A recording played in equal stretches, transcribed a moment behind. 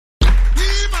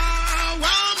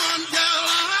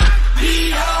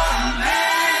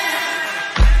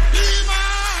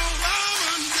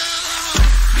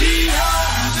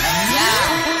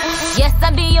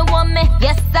I'll be your woman.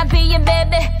 Yes, I'll be your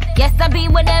baby. Yes, I'll be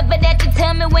whatever that you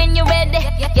tell me when you're ready.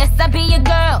 Yes, I'll be your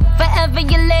girl, forever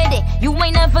your lady. You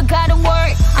ain't never gotta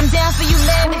worry, I'm down for you,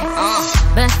 baby.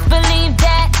 Best believe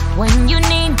that, when you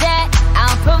need that,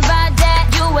 I'll provide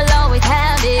that. You will always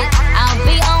have it. I'll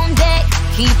be on deck,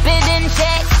 keep it in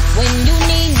check. When you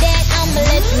need that, I'ma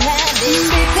let you have it.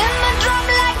 Beating my drum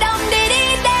like Dum Diddy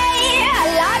Day. I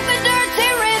like the dirty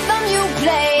rhythm you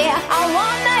play. I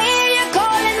wanna hear you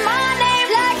calling my name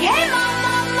like, hey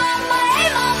mama, mama, hey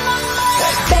mama, mama.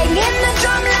 Banging the